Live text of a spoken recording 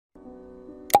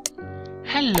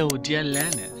Hello, dear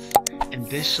learners. In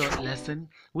this short lesson,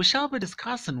 we shall be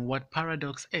discussing what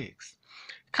paradox is.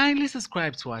 Kindly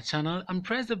subscribe to our channel and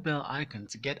press the bell icon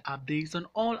to get updates on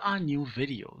all our new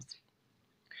videos.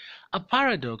 A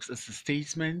paradox is a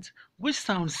statement which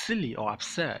sounds silly or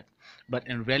absurd, but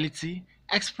in reality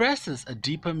expresses a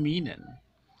deeper meaning.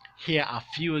 Here are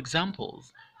a few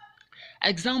examples.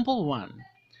 Example 1.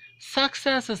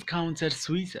 Success is counted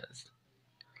sweetest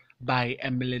by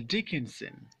Emily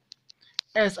Dickinson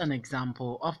as an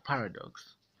example of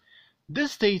paradox.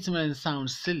 This statement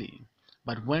sounds silly,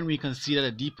 but when we consider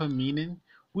the deeper meaning,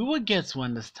 we will get to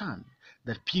understand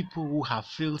that people who have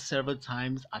failed several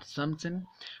times at something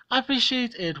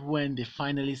appreciate it when they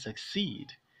finally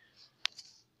succeed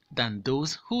than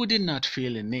those who did not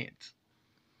fail in it.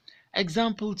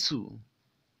 Example 2.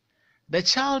 The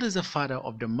child is the father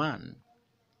of the man.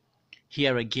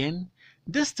 Here again,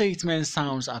 this statement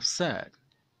sounds absurd.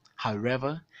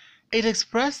 However, it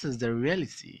expresses the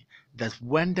reality that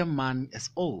when the man is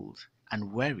old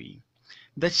and weary,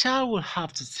 the child will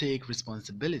have to take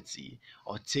responsibility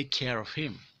or take care of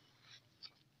him.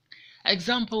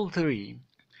 Example 3.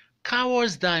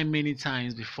 Cowards die many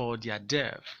times before their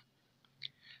death.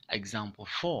 Example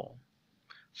 4.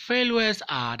 Failures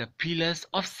are the pillars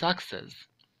of success.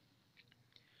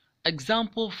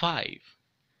 Example 5.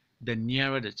 The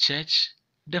nearer the church,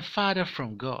 the farther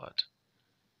from God.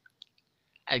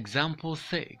 Example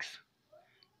 6.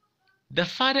 The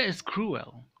father is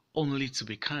cruel only to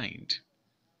be kind.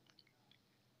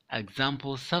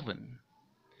 Example 7.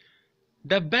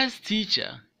 The best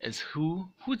teacher is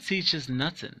who teaches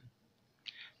nothing.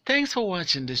 Thanks for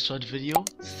watching this short video.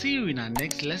 See you in our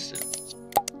next lesson.